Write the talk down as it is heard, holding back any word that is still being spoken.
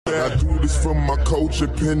I do this for my culture,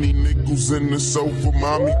 penny nickels in the sofa.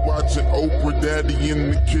 Mommy watching Oprah, daddy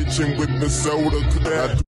in the kitchen with the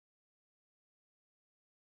soda.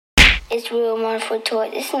 It's real one for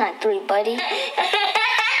toy. It's not 3, buddy.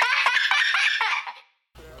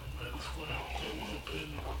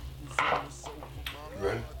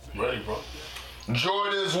 Ready, bro.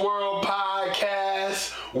 Jordon's World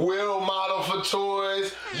Podcast, Will Model for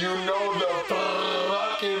Toys. You know the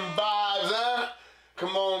fucking vibes, huh?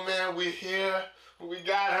 Come on, man, we here. We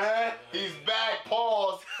got, huh? He's back,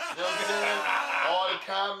 pause. You know what I'm saying? All the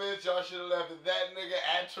comments, y'all should have left it. That nigga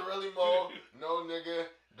at Terrellymo. No, nigga,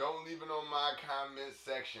 don't leave it on my comment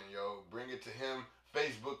section, yo. Bring it to him.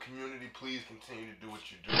 Facebook community, please continue to do what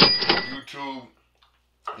you do. YouTube.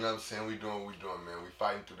 You know what I'm saying? We doing what we doing, man. We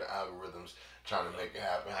fighting through the algorithms, trying to make it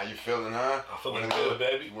happen. How you feeling, huh? I'm feeling good,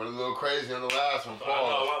 baby. You went a little crazy on the last one.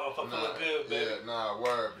 Pause. I'm feeling good, baby. Yeah,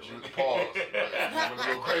 word. But you pause. You went a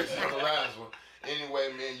little crazy on the last one. Anyway,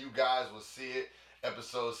 man, you guys will see it.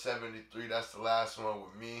 Episode 73. That's the last one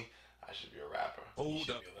with me. I should be a rapper. Hold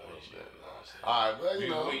up. All right, well, you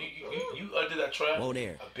know. You did that track? Whoa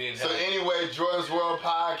there. So anyway, Jordon's World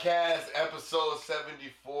Podcast, episode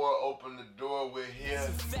 74. Open the door, we're here.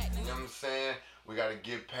 You know what I'm saying? We got to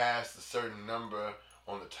get past a certain number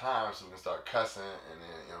on the time so we can start cussing, and then,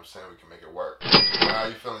 you know what I'm saying, we can make it work. How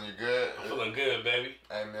you feeling? You good? I'm feeling good, baby.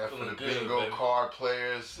 Hey, man, for the good, bingo baby. card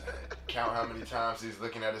players, count how many times he's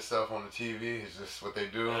looking at himself on the TV. It's just what they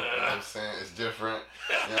do. You know what I'm saying? It's different.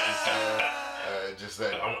 You know what I'm saying? Just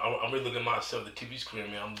that. I'm really looking at myself at the TV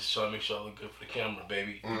screen, man. I'm just trying to make sure I look good for the camera,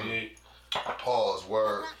 baby. You did? Pause,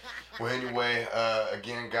 word. Well, anyway,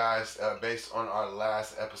 again, guys, based on our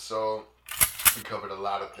last episode, we covered a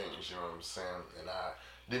lot of things, you know what I'm saying? And I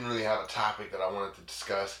didn't really have a topic that I wanted to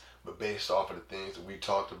discuss, but based off of the things that we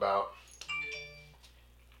talked about,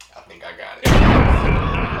 I think I got it. You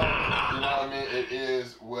know what I mean? It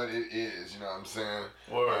is what it is, you know what I'm saying?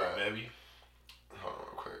 Word, baby. Hold on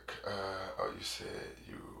real quick. You said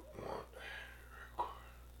you want a recording.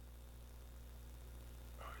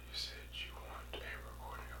 You said you want a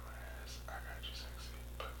recording of my ass. I got you, sexy.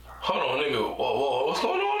 But fine. Hold on, nigga. Whoa. What's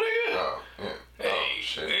going on, nigga? Oh, yeah. Hey, oh,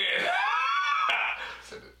 shit. Yeah.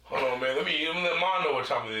 Said it. Hold on, man. Let me let mine know what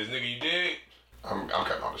time it is, nigga. You dig? I'm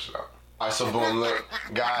cutting all this shit out. Alright, so boom, look,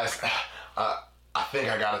 guys, I think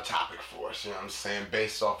I got a topic for us, you know what I'm saying,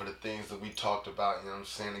 based off of the things that we talked about, you know what I'm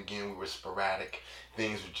saying, again, we were sporadic,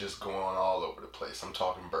 things were just going all over the place. I'm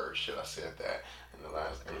talking bird shit, I said that in the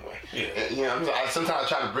last, anyway. Yeah. And, you know, sometimes I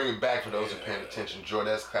try to bring it back for those who are paying attention.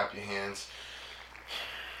 Jordon, clap your hands.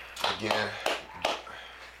 Again.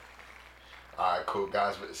 Alright, cool,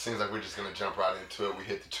 guys, but it seems like we're just going to jump right into it. We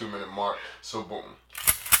hit the 2-minute mark, so boom.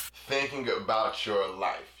 Thinking about your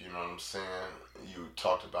life, you know what I'm saying? You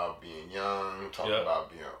talked about being young, talked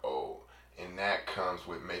about being old, and that comes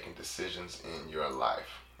with making decisions in your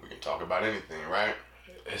life. We can talk about anything, right?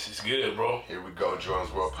 This is good, bro. Here we go,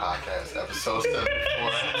 Jordon's World Podcast, episode 74.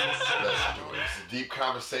 Let's do it. It's a deep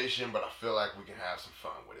conversation, but I feel like we can have some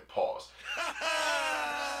fun with it. Pause.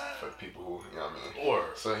 For the people who, you know what I mean?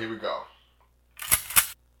 Word. So here we go.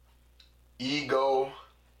 Ego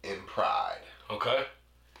and pride. Okay.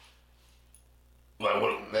 Like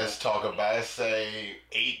what? Let's talk about, let's say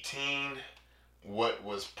 18. What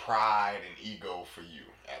was pride and ego for you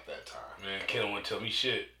at that time? Man, Ken don't want to tell me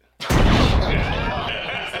shit. Okay,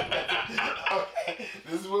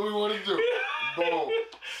 this is what we want to do. Boom.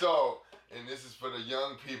 So, and this is for the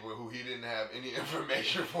young people who he didn't have any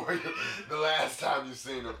information for you the last time you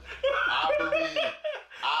seen him.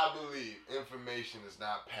 I believe information is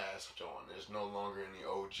not passed on. There's no longer any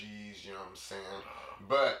OGs, you know what I'm saying?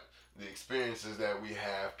 But the experiences that we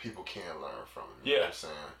have, people can't learn from. You know what I'm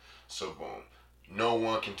saying? So boom. No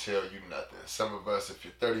one can tell you nothing. Some of us, if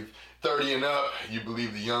you're 30 and up, you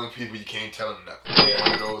believe the young people, you can't tell them nothing. Yeah.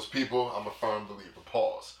 One of those people, I'm a firm believer.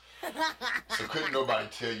 Pause. So couldn't nobody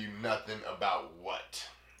tell you nothing about what?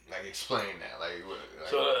 Like, explain that. Like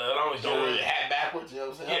So I always don't wear your hat backwards, you know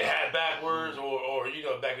what I'm saying? Yeah, hat backwards, or you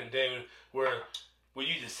know, back in the day where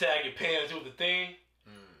you just sag your pants with the thing.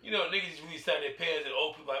 You know, niggas really sag their pants and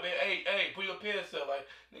old people like, man, hey, put your pants up. Like,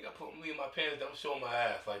 nigga, I'm leaving my pants down, I'm showing my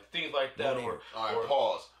ass. Like, things like that. Alright,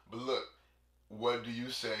 pause. But look, what do you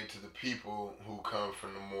say to the people who come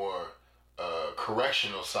from the more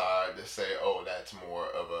correctional side that say, oh, that's more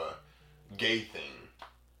of a gay thing,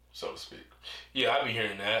 so to speak? Yeah, I be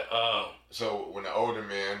hearing that. So when the older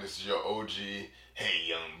man, this is your OG, hey,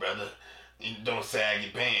 young brother, you don't sag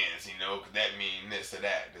your pants, you know, because that mean this or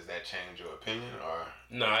that. Does that change your opinion, or?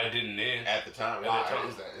 No, I didn't then. At the time? Why?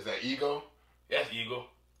 Is that ego? That's ego.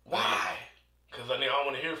 Why? Because I don't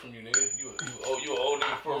want to hear from you, nigga. You an old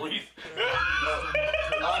nigga for a reason.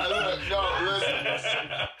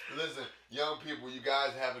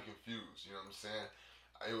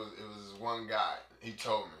 guy. He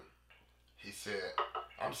told me. He said,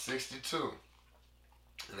 I'm 62.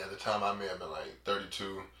 And at the time, I may have been like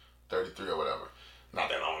 32, 33 or whatever. Not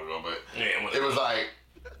that long ago, but it was like,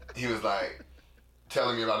 he was like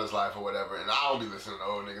telling me about his life or whatever. And I don't be listening to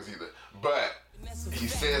old niggas either. But he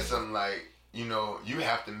said something like, you know, you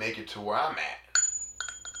have to make it to where I'm at.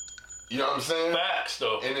 You know what I'm saying? Facts,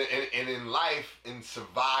 though. And in life, in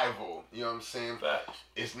survival, you know what I'm saying? Facts.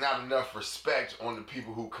 It's not enough respect on the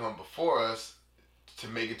people who come before us to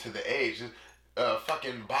make it to the age.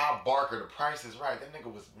 Fucking Bob Barker, The Price is Right. That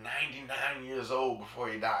nigga was 99 years old before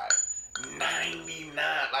he died. 99.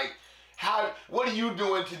 Like, what are you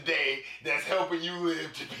doing today that's helping you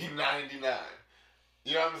live to be 99?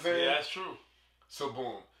 You know what I'm saying? Yeah, that's true. So,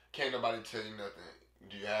 boom. Can't nobody tell you nothing.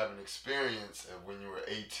 Do you have an experience of when you were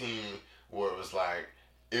 18 where it was like,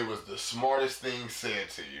 it was the smartest thing said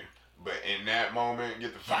to you, but in that moment,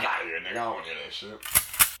 get the fuck out of here, nigga. I don't want to hear that shit.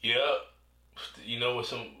 Yeah. You know what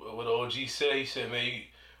the OG said? He said, man, you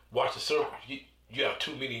watch the circle. You got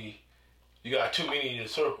too many in the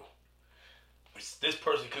circle. This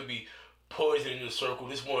person could be poisoning the circle.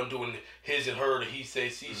 This one doing his and her, the he say,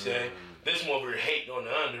 she say. This one over here hating on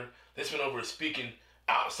the under. This one over here speaking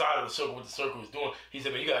outside of the circle, what the circle is doing. He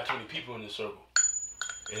said, man, you got too many people in the circle.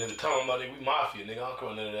 And at the time, I'm like, we mafia, nigga. I don't care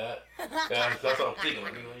none of that. That's what I'm thinking.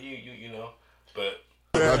 Like, you know. But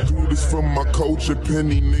I do this for my culture,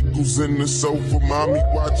 penny nickels in the sofa, mommy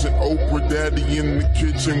watching Oprah, daddy in the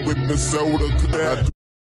kitchen with the soda.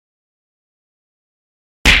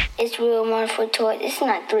 It's real wonderful toy. It's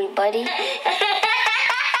not 3, buddy.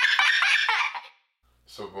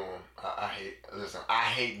 So boom, I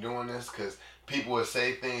hate doing this because people would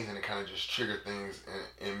say things and it kind of just trigger things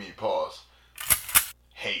in me. Pause.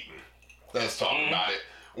 Hating. Let's talk about it.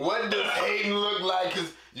 What does hating look like?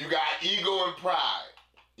 Because you got ego and pride.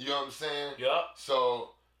 You know what I'm saying? yeah.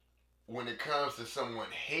 So when it comes to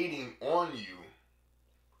someone hating on you,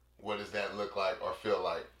 what does that look like or feel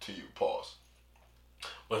like to you? Pause.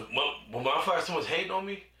 When I feel like someone's hating on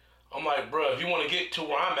me, I'm like, bro, if you want to get to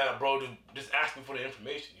where I'm at, bro, just ask me for the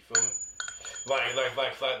information. You feel me?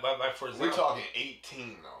 Like for example, We're talking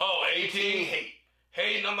 18 though. Oh, 18 hate.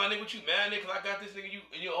 Hey, I'm like, nigga, what you mad, nigga? 'Cause I got this nigga, you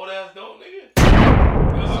and your old ass don't, nigga.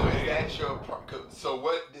 So is that your? So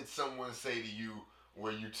what did someone say to you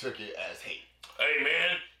where you took it as hate? Hey,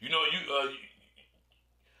 man, you know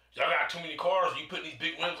y'all got too many cars. You putting these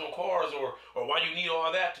big rims on cars, or why you need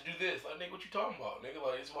all that to do this? Like, nigga, what you talking about, nigga?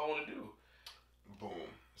 Like, it's what I want to do. Boom.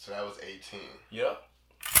 So that was 18. Yep.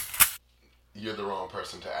 You're the wrong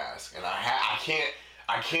person to ask, and I can't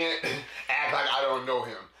act like I don't know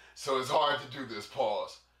him. So it's hard to do this.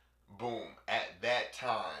 Pause. Boom. At that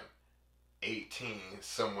time, 18,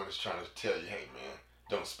 someone is trying to tell you, hey man,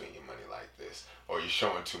 don't spend your money like this, or you're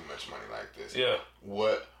showing too much money like this. Yeah.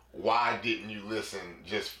 Why didn't you listen?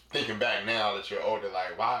 Just thinking back now that you're older,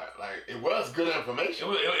 like why? Like it was good information.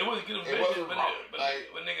 It was good information, but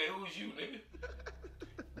nigga, who's you, nigga?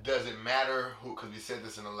 Does it matter who? Because we said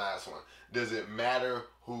this in the last one. Does it matter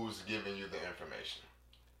who's giving you the information?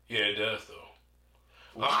 Yeah, it does though.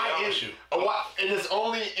 Why is it is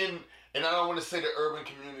only in, and I don't want to say the urban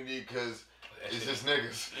community because it's just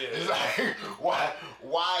niggas. Yeah. It's like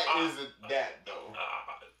why is it that though?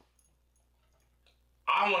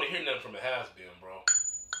 I don't want to hear nothing from a has-been, bro.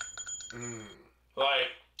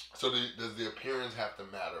 Like, so does the appearance have to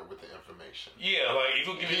matter with the information? Yeah, like if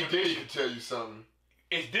you give me Diddy could tell you something.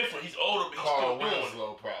 It's different. He's older, but he's Carl still doing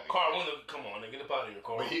Winslow, probably. Carl Winslow, come on, nigga, get up out of here,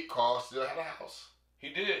 Carl. But Carl still had a house. He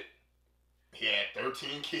did. He had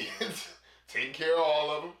 13 kids, taking care of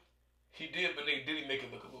all of them. He did, but nigga, Diddy make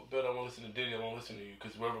it look a little better. I want to listen to Diddy. I want to listen to you.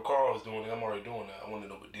 Because whatever Carl is doing, I'm already doing that. I want to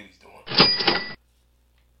know what Diddy's doing.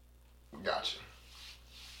 Gotcha.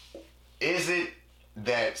 Is it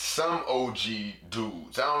that some OG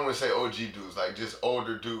dudes, I don't want to say OG dudes, like just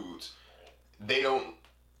older dudes, they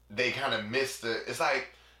kind of miss it's like,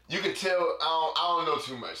 you could tell, I don't know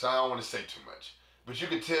too much, so I don't want to say too much, but you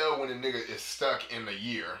could tell when a nigga is stuck in a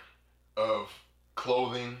year of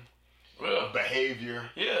clothing, behavior.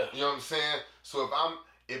 Yeah. You know what I'm saying? So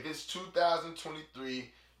if it's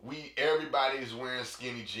 2023, everybody is wearing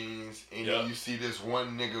skinny jeans, and then you see this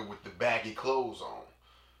one nigga with the baggy clothes on.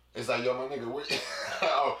 It's like, yo, my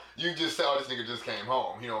nigga, you just saw this nigga just came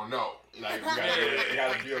home. He don't know. Like, it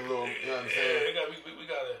gotta be a little, you know what I'm saying? We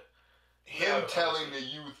gotta. Him telling the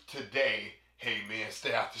youth today, hey man,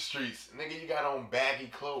 stay out the streets. Nigga, you got on baggy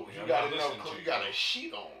clothes. You got enough clothes. You got a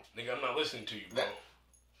sheet on. Nigga, I'm not listening to you, bro.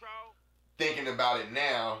 Thinking about it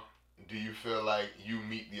now, do you feel like you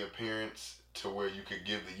meet the appearance to where you could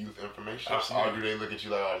give the youth information? Absolutely. Or do they look at you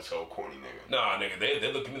like, oh, this old corny nigga? Nah, nigga,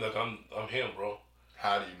 they look at me like I'm him, bro.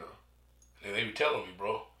 How do you know? And they be telling me,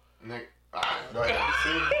 bro. Nigga, alright, go ahead.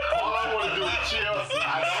 See, all I want to do is chill.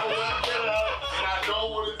 I don't want to get up, and I don't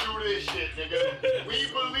want to do this shit, nigga. We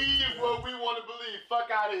believe what we want to believe. Fuck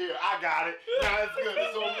out of here. I got it. Nah, it's good.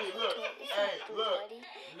 It's on me. Look, hey, look.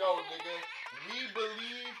 No, nigga. We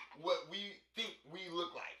believe what we think we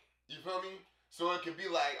look like. You feel me? So it could be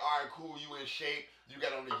like, all right, cool, you in shape, you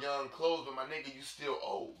got on the young clothes, but my nigga, you still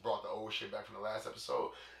old. Brought the old shit back from the last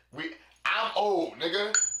episode. I'm old,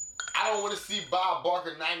 nigga. I don't want to see Bob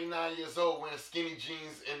Barker, 99 years old, wearing skinny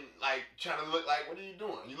jeans and like trying to look like, what are you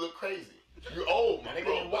doing? You look crazy. You old, my nigga.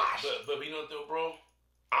 Bro, You washed. But you know what though, bro?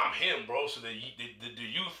 I'm him, bro. So the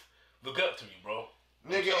youth look up to me, bro.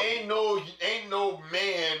 Nigga, ain't no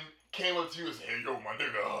man came up to you and said, hey, yo, my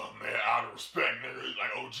nigga, man, out of respect, nigga.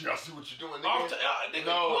 Like, OG, I see what you're doing, nigga. Nigga,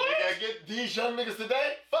 no, what? nigga, get these young niggas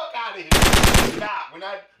today, fuck out of here. Stop.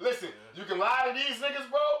 Listen, you can lie to these niggas,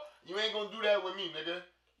 bro. You ain't gonna do that with me, nigga.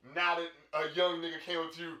 Now that a young nigga came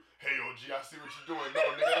up to you, hey, OG, I see what you're doing. No,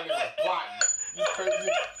 nigga, that nigga was plotting. You crazy?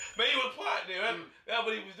 Man, he was plotting, nigga. That's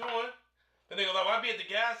what he was doing. The nigga, like, when I be at the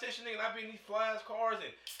gas station, nigga, and I be in these fly-ass cars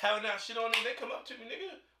and having that shit on them, they come up to me,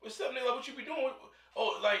 nigga. What's up, nigga? Like, what you be doing?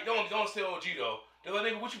 Oh, like, don't say OG, though. They're like,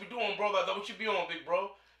 nigga, what you be doing, bro? Like, what you be on, big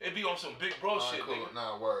bro? It be on some big bro shit, cool. Nigga.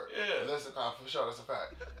 Nah, word. Yeah. Listen, for sure, that's a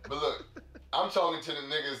fact. But look, I'm talking to the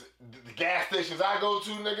niggas, the gas stations I go to,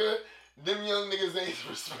 nigga, them young niggas ain't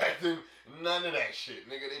respecting none of that shit,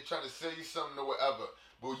 nigga. They trying to sell you something or whatever.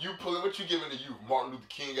 But you pulling, what you giving to you, Martin Luther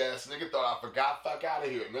King ass nigga? Thought I forgot? Fuck out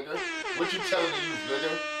of here, nigga. What you telling the youth,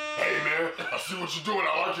 nigga? Hey, man, I see what you're doing.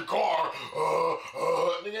 I like your car.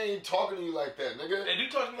 Nigga ain't talking to you like that, nigga. They do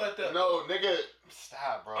talk to me like that. No, nigga,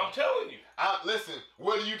 stop, bro. I'm telling you. Listen,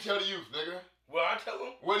 what do you tell the youth, nigga? Well, I tell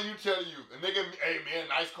them. What do you tell the youth? A nigga, hey, man,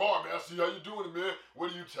 nice car, man. I see how you doing it, man.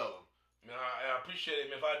 What do you tell them? Man, I appreciate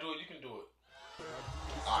it, man. If I do it, you can do it.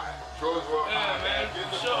 Alright, Jordan's World. Yeah, man. Get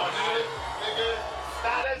the Sure, nigga.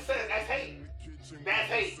 Stop that saying. That's hate. That's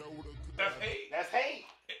hate. That's hate. That's hate.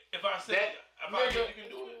 If I say, if I do it, you can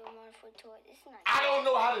do it. I don't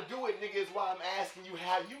know how to do it, nigga. Is why I'm asking you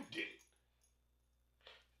how you did it.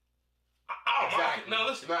 Exactly. Now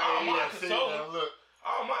listen, I don't mind consoling. Look,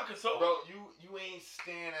 I don't mind consoling. bro, you ain't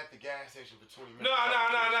staying at the gas station for 20 minutes. No. Let's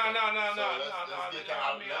get that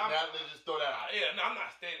out. Let's just throw that out. Yeah, no, I'm not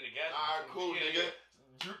staying in the gas station. All right, cool, nigga.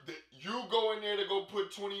 You go in there to go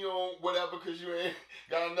put 20 on whatever because you ain't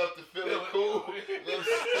got enough to feel it cool.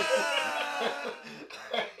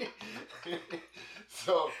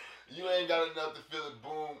 So you ain't got enough to feel it.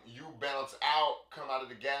 Boom, you bounce out, come out of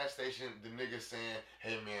the gas station. The nigga saying,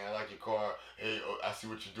 "Hey man, I like your car. Hey, I see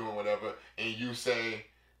what you're doing, whatever." And you say,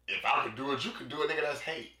 "If I could do it, you could do it, nigga." That's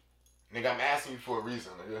hate, nigga. I'm asking you for a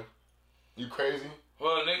reason, nigga. You crazy?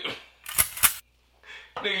 Well, nigga.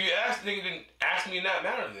 Nigga, didn't ask me in that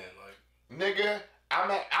manner then, like. Nigga,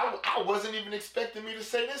 I wasn't even expecting me to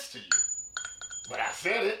say this to you, but I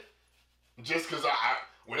said it just cause I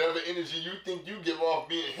whatever energy you think you give off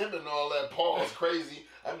being him and all that, Paul's crazy.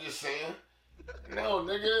 I'm just saying, no,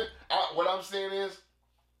 nigga. What I'm saying is,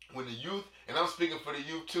 when the youth, and I'm speaking for the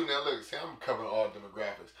youth too. Now look, see, I'm covering all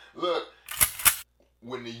demographics. Look,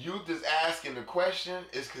 when the youth is asking the question,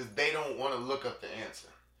 it's cause they don't want to look up the answer.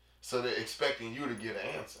 So they're expecting you to get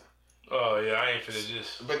an answer. Oh yeah, I ain't finna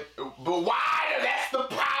just. But why? That's the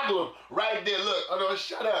problem, right there. Look, oh no,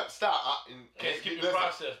 shut up, stop. Can't skip the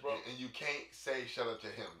process, bro. And you can't say shut up to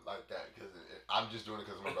him like that because I'm just doing it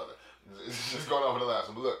because of my brother. It's just going off of the last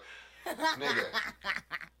one. But look, nigga,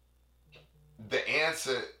 the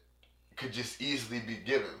answer could just easily be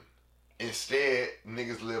given. Instead,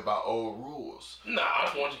 niggas live by old rules. Nah, I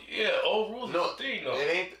just want you. Yeah, old rules is the thing, though.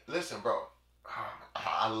 It ain't. Listen, bro.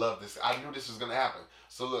 I love this. I knew this was gonna happen.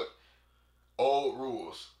 So look, old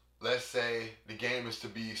rules. Let's say the game is to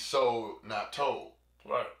be sold, not told.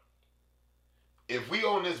 Right. If we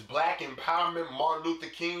on this black empowerment, Martin Luther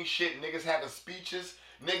King shit, niggas having speeches,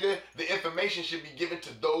 nigga, the information should be given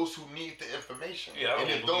to those who need the information. Yeah, and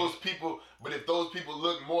if those people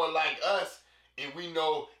look more like us, and we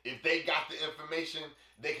know if they got the information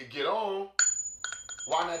they could get on,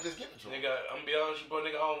 why not just give it to them? Nigga, I'm gonna be honest with you, bro.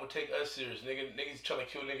 Nigga, I don't take us serious. Niggas trying to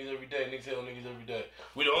kill niggas every day. Niggas hell niggas every day.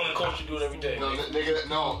 We the only culture do it every day. No, nigga,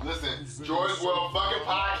 no, listen. Jordon's World fucking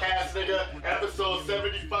podcast, nigga. Episode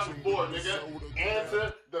 74, nigga.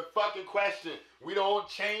 Answer the fucking question. We don't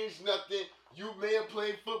change nothing. You may have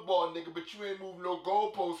played football, nigga, but you ain't moved no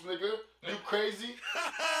goalposts, nigga. You crazy?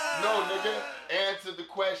 No, nigga. Answer the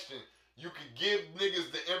question. You could give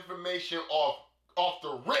niggas the information off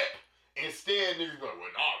the rip. Instead, niggas go,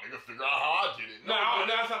 well, nah, nigga, figure out how I did it. No,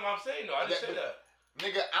 that's not what I'm saying, though. I didn't say that.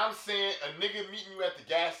 Nigga, I'm saying a nigga meeting you at the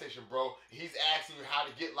gas station, bro. He's asking you how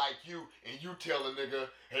to get like you, and you tell a nigga,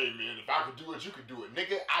 hey man, if I could do it, you could do it.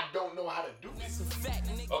 Nigga, I don't know how to do it.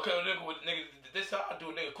 Okay, nigga, this how I do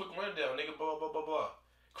it, nigga. Quick rundown, nigga, blah, blah, blah, blah.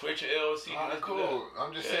 Create your LLC. Alright, cool.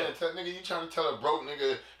 I'm just saying, nigga, you trying to tell a broke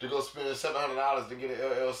nigga to go spend $700 to get an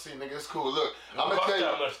LLC, nigga, it's cool. Look, I'm going to tell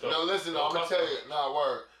you. No, listen, I'm going to tell you. Nah,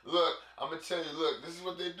 word. Look, I'm going to tell you, look, this is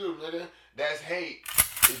what they do, nigga. That's hate.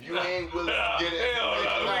 If you ain't willing to get it,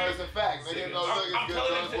 it's a fact, nigga. No, look, it's Good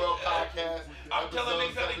Jones World Podcast. I'm telling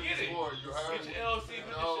niggas how to get it. You heard? Get your LLC.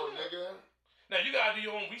 No, nigga. Now, you got to do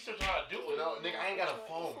your own research on how to do it. No, nigga, I ain't got a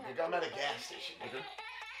phone, nigga. I'm at a gas station, nigga.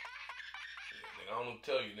 I don't know what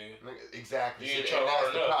to tell you, nigga. Exactly. You ain't See, and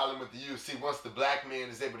that's the problem with the youth. See, once the black man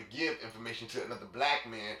is able to give information to another black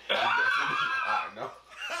man, no.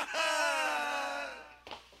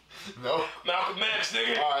 No. Malcolm X,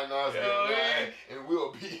 nigga. Alright, no, it's good. And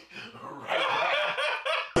we'll be right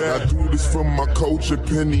back. I do this for my culture,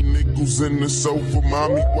 penny nickels in the sofa,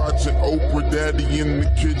 mommy watching Oprah, daddy in the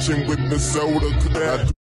kitchen with the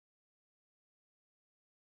soda.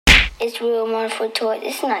 It's real Marvel toy.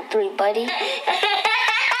 It's not 3, buddy.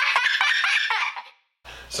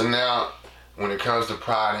 So now, when it comes to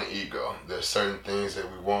pride and ego, there's certain things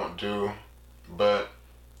that we won't do, but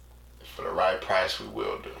for the right price, we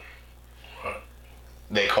will do. What?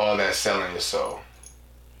 They call that selling your soul.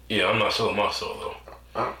 Yeah, I'm not selling my soul,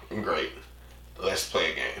 though. Great. Let's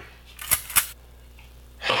play a game.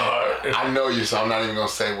 Alright. I know you, so I'm not even gonna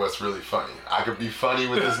say what's really funny. I could be funny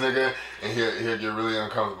with this nigga, and he'll get really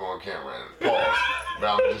uncomfortable on camera and pause. But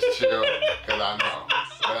I'm gonna just chill, cause I know.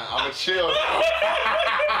 But I'm gonna chill.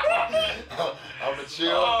 I'm gonna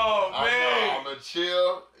chill. Oh man. I'm gonna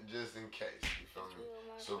chill just in case. You feel me?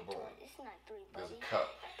 So boom. There's a cup.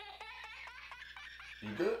 You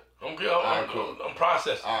good? I'm good. I'm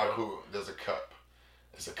processing. All right, cool. There's a cup.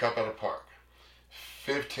 It's a cup at a park.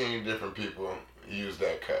 15 different people used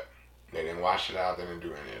that cup. They didn't wash it out. They didn't do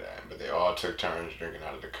any of that. But they all took turns drinking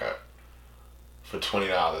out of the cup. For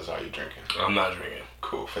 $20, are you drinking? I'm not drinking.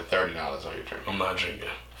 Cool. For $30, are you drinking? I'm not drinking.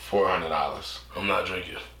 $400. I'm not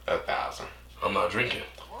drinking. $1,000. I'm not drinking.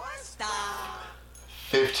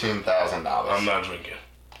 $15,000. I'm not drinking.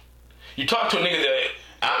 You talk to a nigga that...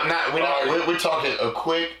 We're talking a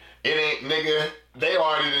quick, it ain't, nigga, they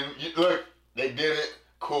already didn't, look, they did it,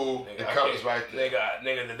 cool, nigga, the cup is right there.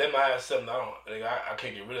 Nigga, they might have something I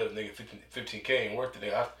can't get rid of, nigga. 15K ain't worth it,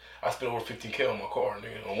 nigga. I spent over 15K on my car,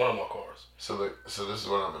 nigga, on one of my cars. So look, so this is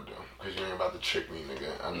what I'm gonna do, because you ain't about to trick me,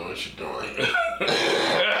 nigga. I know what you're doing.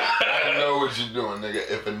 I know what you're doing, nigga.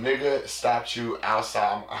 If a nigga stopped you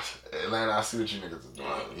outside Atlanta, I see what you niggas are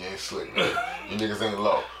doing. You ain't slick, nigga. You niggas ain't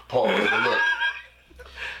low. Paul, nigga, look.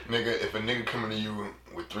 Nigga, if a nigga coming to you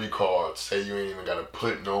with 3 cards, say you ain't even gotta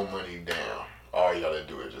put no money down. All you gotta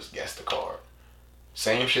do is just guess the card.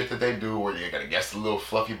 Same shit that they do where you gotta guess the little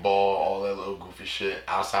fluffy ball, all that little goofy shit.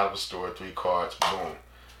 Outside of a store, 3 cards, boom.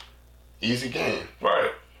 Easy game.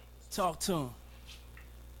 Right. Talk to him.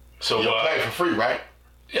 So you'll play for free, right?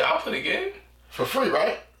 Yeah, I'll play the game. For free,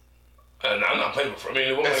 right? And I'm not playing for free. I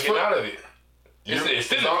mean, what am I getting out of it? It's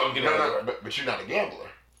still I'm getting out of it. But you're not a gambler.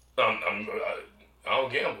 I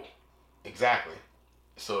don't gamble. Exactly.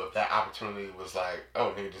 So if that opportunity was like,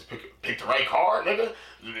 oh, nigga, just pick the right card, nigga,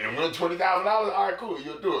 and win $20,000, all right, cool,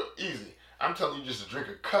 you'll do it. Easy. I'm telling you just to drink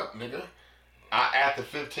a cup, nigga. After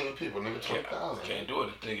 15 people, nigga, 20,000. Can't do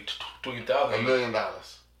it, nigga, 20,000. $1 million.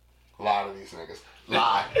 A lot of these niggas.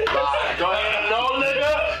 Lie. Go ahead. No,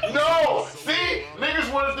 nigga. No. See?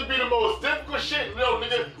 Niggas want us to be the most difficult shit. No,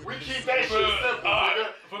 nigga. We keep that shit simple,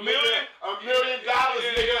 nigga. For $1 million? $1 million,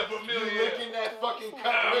 nigga. For $1 million. You licking that fucking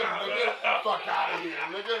cup with, nigga. Fuck out of here,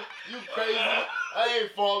 nigga. You crazy? I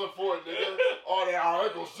ain't falling for it, nigga. All that, I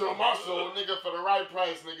ain't gonna sell my soul, nigga, for the right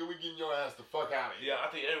price, nigga. We getting your ass the fuck out of here. Yeah, I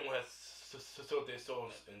think everyone has sold their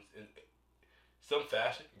souls in some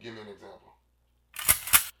fashion. Give me an example.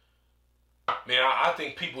 Man, I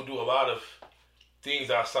think people do a lot of things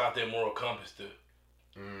outside their moral compass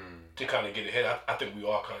to kind of get ahead. I think we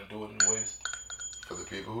all kind of do it in ways. For the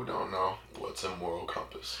people who don't know, what's a moral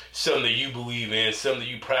compass? Something that you believe in, something that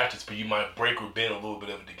you practice, but you might break or bend a little bit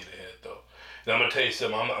of it to get ahead, though. And I'm gonna tell you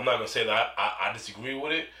something. I'm not gonna say that I disagree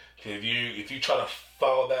with it. If you try to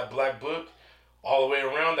follow that black book all the way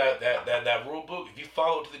around, that rule book, if you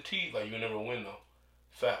follow it to the T, like you'll never win, though.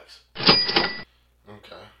 Facts.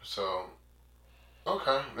 Okay, so.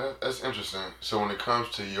 Okay, that's interesting. So when it comes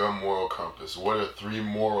to your moral compass, what are 3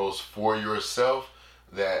 morals for yourself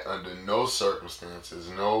that under no circumstances,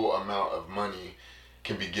 no amount of money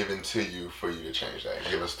can be given to you for you to change that?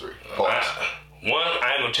 Give us 3. Pause. One,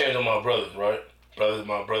 I ain't gonna change on my brothers, right?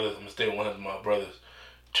 My brothers. I'm gonna stay with one of my brothers.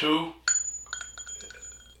 2,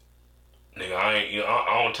 nigga,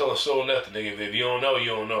 I don't tell a soul nothing, nigga. If you don't know, you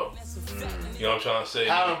don't know. You know what I'm trying to say?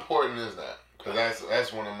 How important is that? Because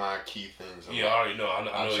that's one of my key things. Yeah, I already know.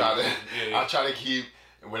 I try to keep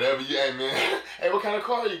whatever you. Hey man, hey, what kind of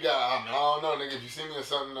car you got? I don't know, nigga. If you see me or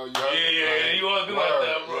something, you heard. Yeah. You want to do like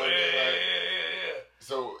that, bro? Yeah.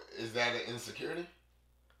 So is that an insecurity?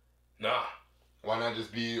 Nah. Why not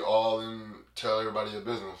just be all in? Tell everybody your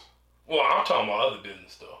business. Well, I'm talking about other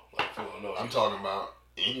business though. Like, if you don't know. I'm talking about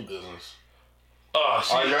any business.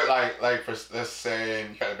 See. Are you like for let's say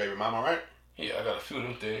you got a baby mama, right? Yeah, I got a few of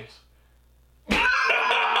them things.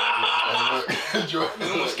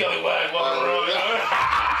 Jordon. Scallywag walking around, you know?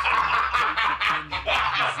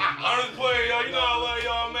 I'm just playing, y'all. You know I love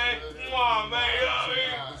y'all, man. Come on, man.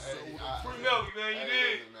 Free Melly, man. You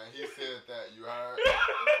did. Man, he said that. You heard?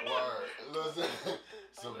 Word. Listen.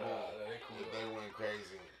 So, if they went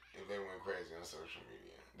crazy on social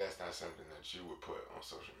media, that's not something that you would put on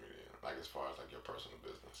social media, like as far as like your personal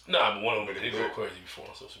business. Nah, but one of them did go crazy before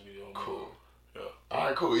on social media. Cool. Yeah. All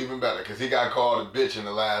right, cool. Even better, because he got called a bitch in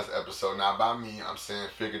the last episode. Now, by me, I'm saying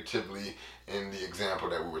figuratively in the example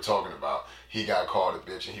that we were talking about. He got called a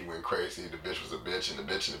bitch and he went crazy. The bitch was a bitch and the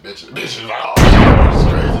bitch and the bitch and the bitch was like, oh, this is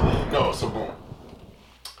crazy. No, so boom.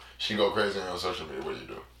 She go crazy on social media. What do you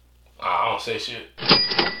do? I don't say shit.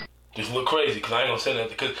 Just look crazy, because I ain't gonna say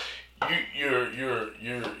nothing. Because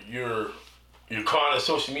you're calling on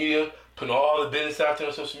social media, putting all the business out there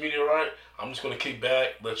on social media, right? I'm just gonna kick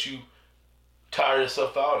back, let you tire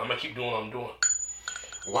yourself out. I'm gonna keep doing what I'm doing.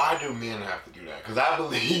 Why do men have to do that? Because I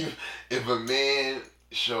believe if a man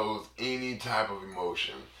shows any type of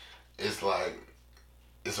emotion, it's like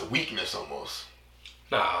it's a weakness almost.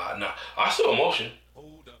 Nah. I show emotion.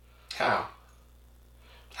 How?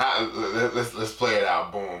 Let's play it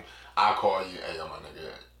out. Boom. I call you. Hey, yo, my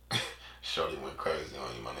nigga. Shorty went crazy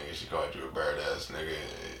on you, my nigga. She called you a bird ass nigga.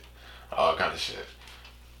 All kind of shit.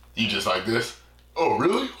 You just like this? Oh,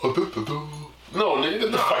 really? No, nigga.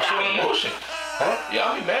 Get the fuck I show out. emotion. Huh? Yeah,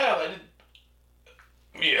 I'll be mad.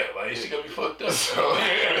 She gonna be fucked up.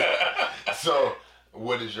 So,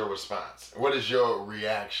 what is your response? What is your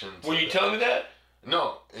reaction to When you telling me that?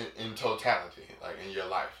 No, in totality, like in your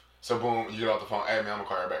life. So boom, you get off the phone. Hey man, I'm gonna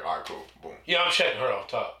call her back. All right, cool. Boom. Yeah, I'm checking her off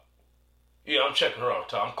top.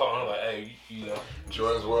 I'm calling her like, hey, you know.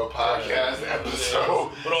 Jordon's World Podcast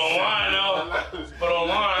episode. But online though. But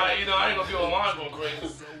online, I ain't gonna be online going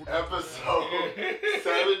crazy. Episode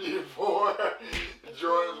 74.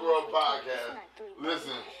 Jordon's World Podcast.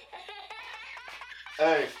 Listen.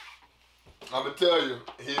 Hey, I'm gonna tell you,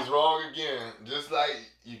 he's wrong again. Just like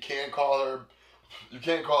you can't call her a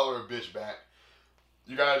bitch back.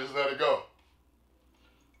 You gotta just let it go.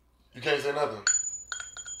 You can't say nothing.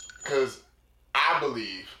 Because I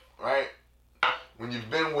believe, right, when you've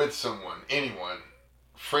been with someone, anyone,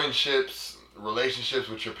 friendships, relationships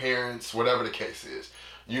with your parents, whatever the case is,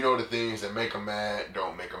 you know the things that make them mad,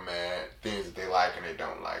 don't make them mad, things that they like and they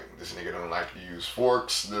don't like. This nigga don't like to use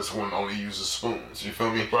forks, this one only uses spoons, you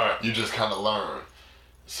feel me? Right. You just kind of learn.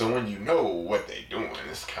 So when you know what they doing,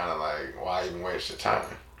 it's kind of like, why even waste your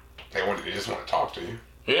time? They just want to talk to you.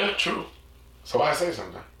 Yeah, true. So why say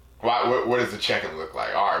something? Why? What does the check-in look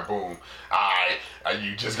like? All right, boom. All right,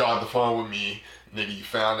 you just got off the phone with me, nigga. You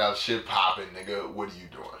found out shit popping, nigga. What are you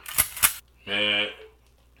doing, man?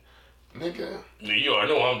 Nigga, you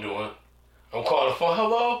already know what I'm doing. I'm calling the phone.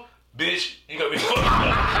 Hello, bitch. You got me fucked up.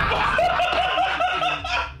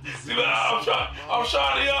 See, man, I'm trying to. I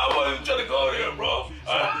wasn't even trying to go there, bro.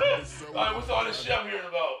 Alright, what's all this shit I'm hearing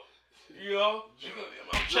about? You know,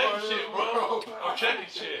 I'm checking shit, bro. I'm checking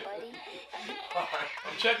shit.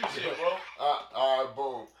 I'm checking shit, bro. All right,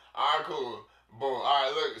 boom. All right, cool. Boom. All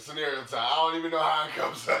right, look, scenario time. I don't even know how it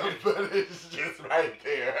comes up, but it's just right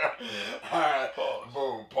there. All right. Pause.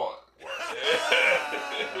 Boom. Pause.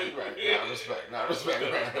 Right. Respect.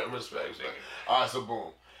 All right, so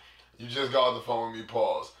boom. You just got off the phone with me.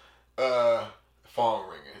 Pause. Phone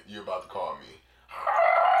ringing. You about to call me.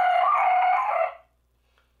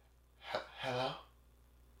 Hello?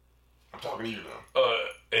 I'm talking to you now.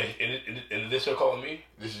 And this you're calling me?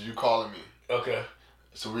 This is you calling me. Okay.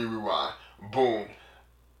 So we rewind. Boom.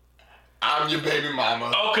 I'm your baby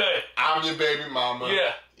mama. Okay. I'm your baby mama.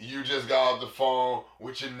 Yeah. You just got off the phone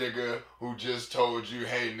with your nigga who just told you,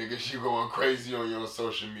 hey nigga, she going crazy on you on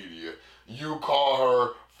social media. You call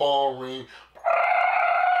her, phone ring.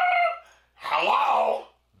 Hello?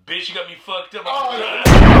 Bitch, you got me fucked up. Oh,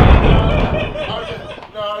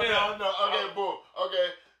 no. Okay, boom. Okay,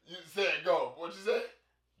 you said go. What'd you say?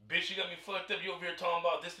 Bitch, you got me fucked up. You over here talking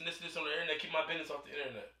about this and this and this on the internet. Keep my business off the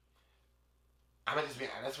internet. I'm gonna just be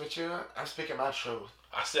honest with you. I'm speaking my truth.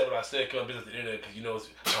 I said what I said. Come on, business at the internet because you know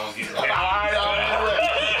I don't get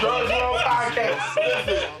Alright. Drugs World Podcast.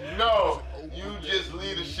 Listen, no, you just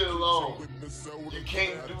leave the shit alone. You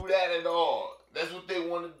can't do that at all. That's what they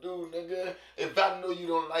want to do, nigga. If I know you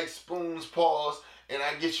don't like spoons, paws, and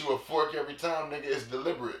I get you a fork every time, nigga, it's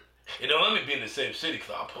deliberate. You know, let me be in the same city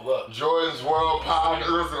because I'll pull up. Jordan's World Podcast.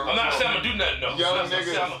 Listen, I'm not saying I'm going to do nothing, though. Young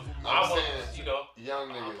niggas. I'm saying, you know, young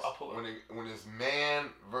niggas. I'll pull up. When it's man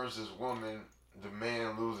versus woman, the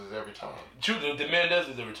man loses every time. True, the man does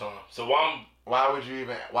this every time. So why would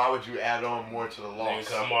you add on more to the loss?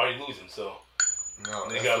 Because I'm already losing, so. No,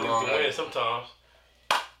 they gotta lose and win sometimes.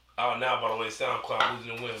 Out now, by the way, SoundCloud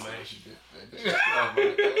losing and win, man.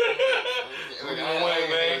 Look,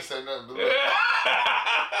 I ain't say nothing, but look.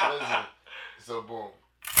 Listen, so boom,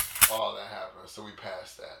 all that happened. So we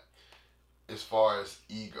passed that. As far as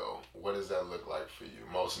ego, what does that look like for you?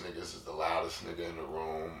 Most niggas is the loudest nigga in the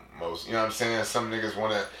room. Most, you know what I'm saying? Some niggas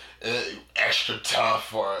want to extra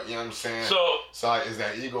tough, or you know what I'm saying? So like, is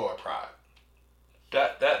that ego or pride?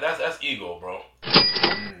 That's ego, bro.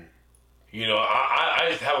 You know, I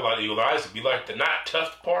used to have a lot of ego. I used to be like the not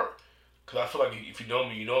tough part, cause I feel like if you know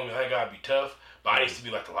me, you know me. I ain't gotta be tough, but I used to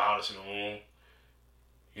be like the loudest in the room.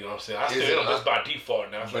 You know what I'm saying? I still am just by default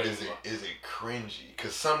now. But is it cringy?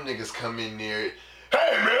 Cause some niggas come in there,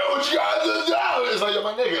 hey man, what you guys do? It's like, yo,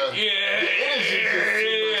 my nigga. Yeah. The energy just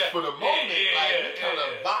too much for the moment. Like, we kind of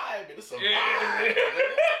vibe. It's a vibe.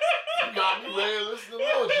 You got me ready to listen to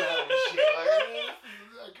Lil Jon and shit.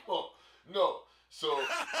 Like, come on. No. So,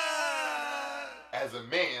 as a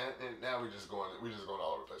man, and now we're just going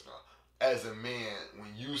all over the place now. As a man, when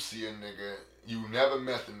you see a nigga, you never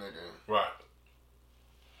met the nigga. Right.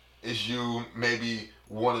 It's you, maybe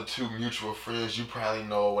one or two mutual friends you probably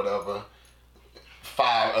know or whatever.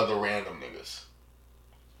 5 other random niggas.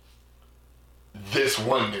 This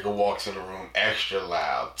one nigga walks in the room extra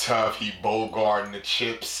loud, tough, he bogarting the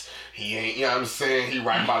chips. He ain't, you know what I'm saying? He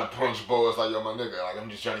right by the punch bowl. It's like, yo, my nigga, like, I'm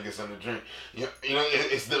just trying to get something to drink. You know,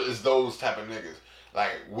 it's those type of niggas.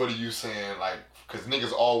 Like, what are you saying? Like, because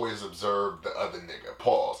niggas always observe the other nigga.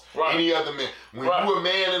 Pause. Right. Any other man. When you a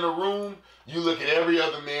man in a room, you look at every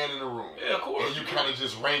other man in the room. Yeah, of course. And you kind of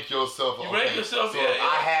just rank yourself. You rank yourself, so yeah. if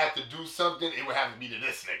I had to do something, it would have to be to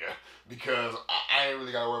this nigga. Because I ain't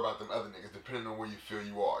really got to worry about them other niggas, depending on where you feel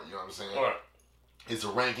you are. You know what I'm saying? Right. It's a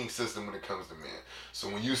ranking system when it comes to men. So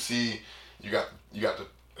when you see, you got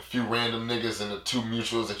a few random niggas and the 2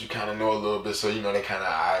 mutuals that you kind of know a little bit, so you know they kind of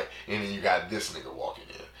alright, and then you got this nigga walking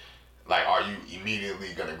in. Like, are you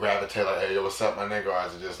immediately gonna gravitate like, hey, yo, what's up, my nigga? Or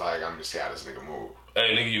is it just like, I'm just see how this nigga move?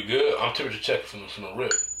 Hey, nigga, you good? I'm temperature checking from the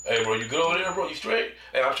rip. Hey, bro, you good over there, bro? You straight?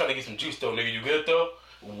 Hey, I'm trying to get some juice, though, nigga. You good, though?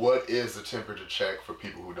 What is a temperature check for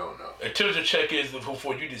people who don't know? A temperature check is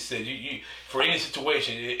for you just said you for any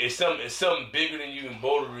situation. It's something bigger than you and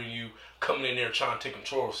bolder than you coming in there trying to take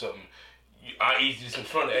control of something. I easily just in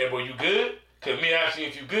front of, hey, bro, you good? Cause me asking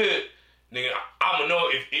if you good, nigga, I'ma know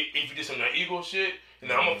if you did some of that ego shit, and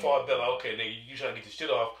then I'm gonna fall back like, okay, nigga, you trying to get this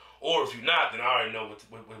shit off. Or if you're not, then I already know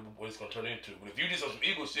what it's gonna turn into. But if you just on some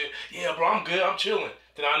ego shit, yeah, bro, I'm good, I'm chilling.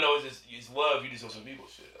 Then I know it's love. You just on some ego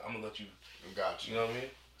shit. I'm gonna let you. Got you. You know what I mean?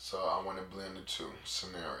 So I want to blend the 2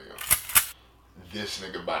 scenario. This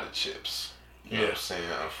nigga by the chips. You know what I'm saying?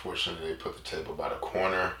 Unfortunately, they put the table by the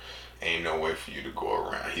corner. Ain't no way for you to go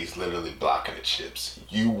around. He's literally blocking the chips.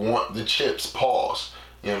 You want the chips. Pause.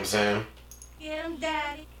 You know what I'm saying? Get him,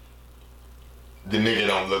 daddy. The nigga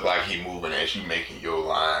don't look like he moving as you making your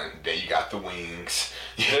line. Then you got the wings.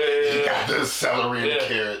 You got the celery and the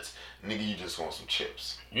carrots. Nigga, you just want some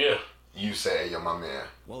chips. Yeah. You say, hey, yo, my man.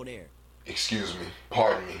 Whoa there. Excuse me.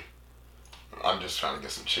 Pardon me. I'm just trying to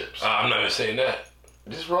get some chips. I'm not even saying that.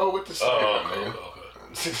 Just roll with the scenario, nigga. Okay.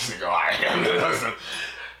 This nigga, all right. Listen.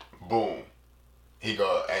 Boom. He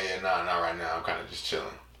go, hey, nah, not right now. I'm kind of just chilling.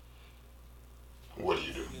 What do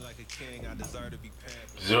you do? Like a king, I deserve to be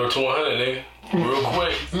pampered. 0 to 100, nigga. Real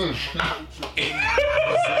quick.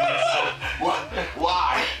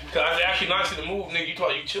 Why? Cause I actually not see the move, nigga. You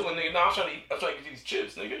thought you chilling, nigga. Nah, I'm trying to get these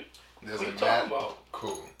chips, nigga. Does what it you matter? talking about?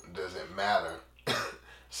 Cool. Does it matter?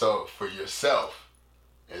 So for yourself,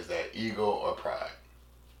 is that ego or pride?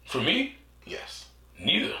 For me? Yes.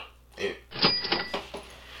 Neither. Neither,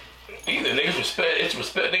 nigga. It's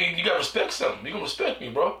respect, nigga. You gotta respect something. You gonna respect me,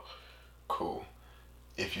 bro. Cool.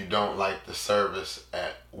 If you don't like the service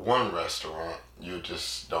at one restaurant, you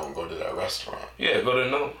just don't go to that restaurant. Yeah, go to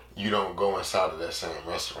another. You don't go inside of that same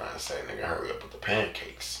restaurant and say, nigga, hurry up with the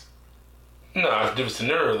pancakes. Nah, it's a different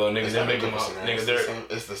scenario though, niggas. They make them out.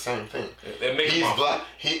 Nigga, it's the same thing. They make he's black.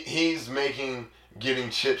 He's making getting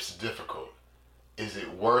chips difficult. is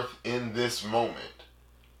it worth in this moment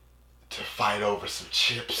to fight over some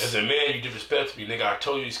chips? As a man, you disrespect me, nigga. I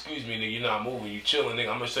told you, excuse me, nigga. You're not moving. You chilling,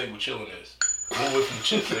 nigga. I'm gonna show you what chilling is. Move away from the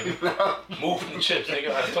chips, nigga. Move from the chips,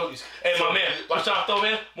 nigga. I told you. Hey, my man, watch out, though,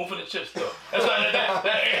 man. Move from the chips, though. That's like that.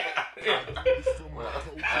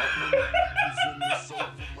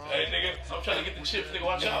 Hey, nigga, I'm trying to get the chips, nigga.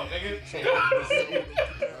 Watch out, nigga.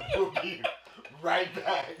 We'll be right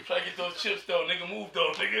back. I'm trying to get those chips, though, nigga. Move,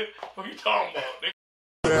 though, nigga. What you talking about, nigga?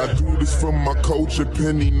 I do this for my culture,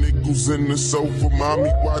 penny nickels in the sofa,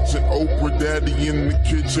 mommy watching Oprah, daddy in the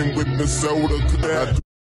kitchen with the soda.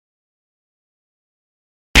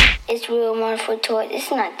 It's real 1 for toy. It's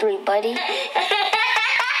not 3, buddy.